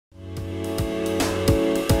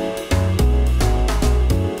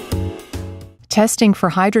Testing for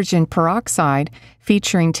hydrogen peroxide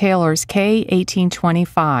featuring Taylor's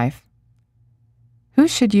K-1825. Who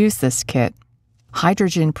should use this kit?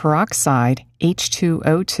 Hydrogen peroxide,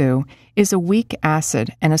 H2O2, is a weak acid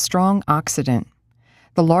and a strong oxidant.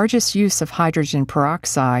 The largest use of hydrogen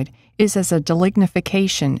peroxide is as a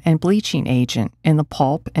delignification and bleaching agent in the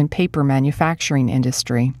pulp and paper manufacturing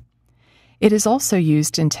industry. It is also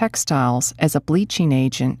used in textiles as a bleaching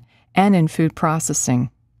agent and in food processing.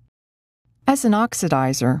 As an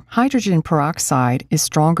oxidizer, hydrogen peroxide is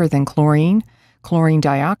stronger than chlorine, chlorine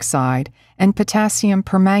dioxide, and potassium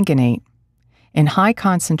permanganate. In high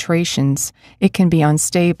concentrations, it can be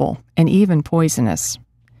unstable and even poisonous.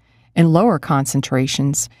 In lower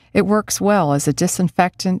concentrations, it works well as a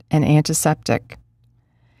disinfectant and antiseptic.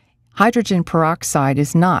 Hydrogen peroxide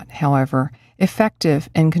is not, however, effective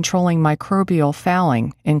in controlling microbial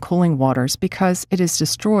fouling in cooling waters because it is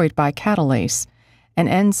destroyed by CATALASE, an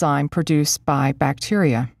enzyme produced by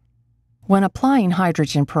bacteria. When applying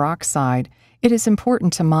hydrogen peroxide, it is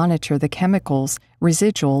important to monitor the chemical's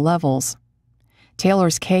residual levels.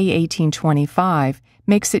 Taylor's K-1825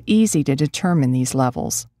 makes it easy to determine these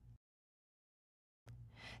levels.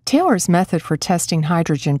 Taylor's method for testing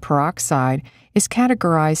hydrogen peroxide is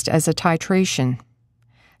categorized as a titration.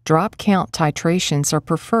 Drop count titrations are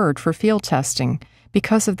preferred for field testing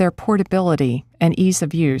because of their portability and ease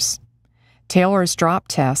of use. Taylor's drop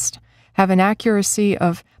tests have an accuracy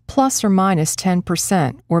of plus or minus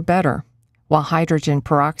 10% or better, while hydrogen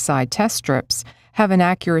peroxide test strips have an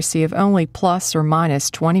accuracy of only plus or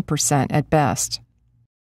minus 20% at best.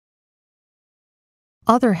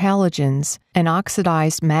 Other halogens and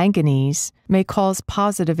oxidized manganese may cause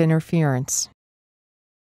positive interference.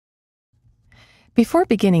 Before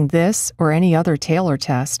beginning this or any other Taylor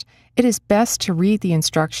test, it is best to read the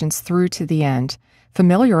instructions through to the end.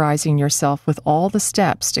 Familiarizing yourself with all the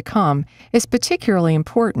steps to come is particularly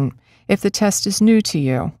important if the test is new to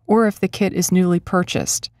you or if the kit is newly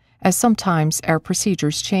purchased, as sometimes our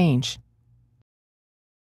procedures change.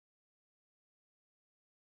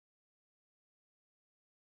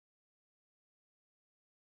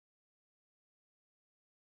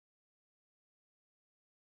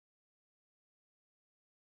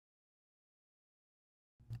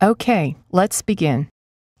 Okay, let's begin.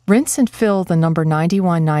 Rinse and fill the number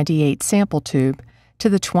 9198 sample tube to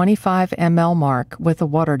the 25 ml mark with the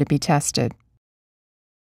water to be tested.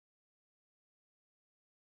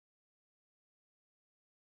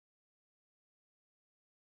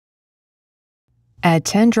 Add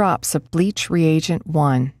 10 drops of bleach reagent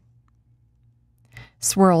 1.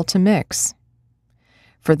 Swirl to mix.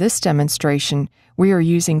 For this demonstration, we are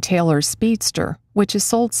using Taylor's Speedster, which is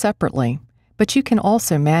sold separately, but you can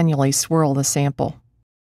also manually swirl the sample.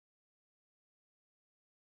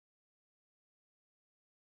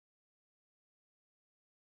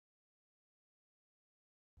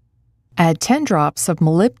 Add 10 drops of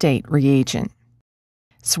molybdate reagent.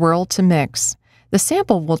 Swirl to mix. The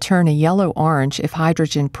sample will turn a yellow-orange if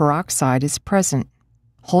hydrogen peroxide is present.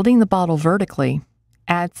 Holding the bottle vertically,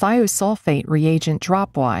 add thiosulfate reagent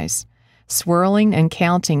dropwise, swirling and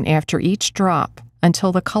counting after each drop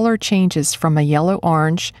until the color changes from a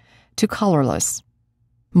yellow-orange to colorless.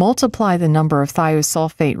 Multiply the number of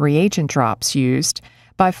thiosulfate reagent drops used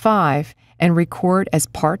by 5 and record as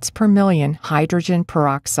parts per million hydrogen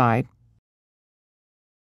peroxide.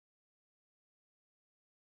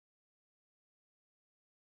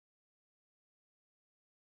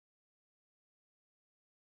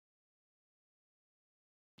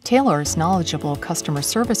 Taylor's knowledgeable customer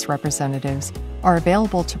service representatives are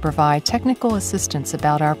available to provide technical assistance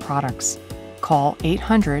about our products. Call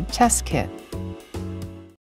 800-TEST-KIT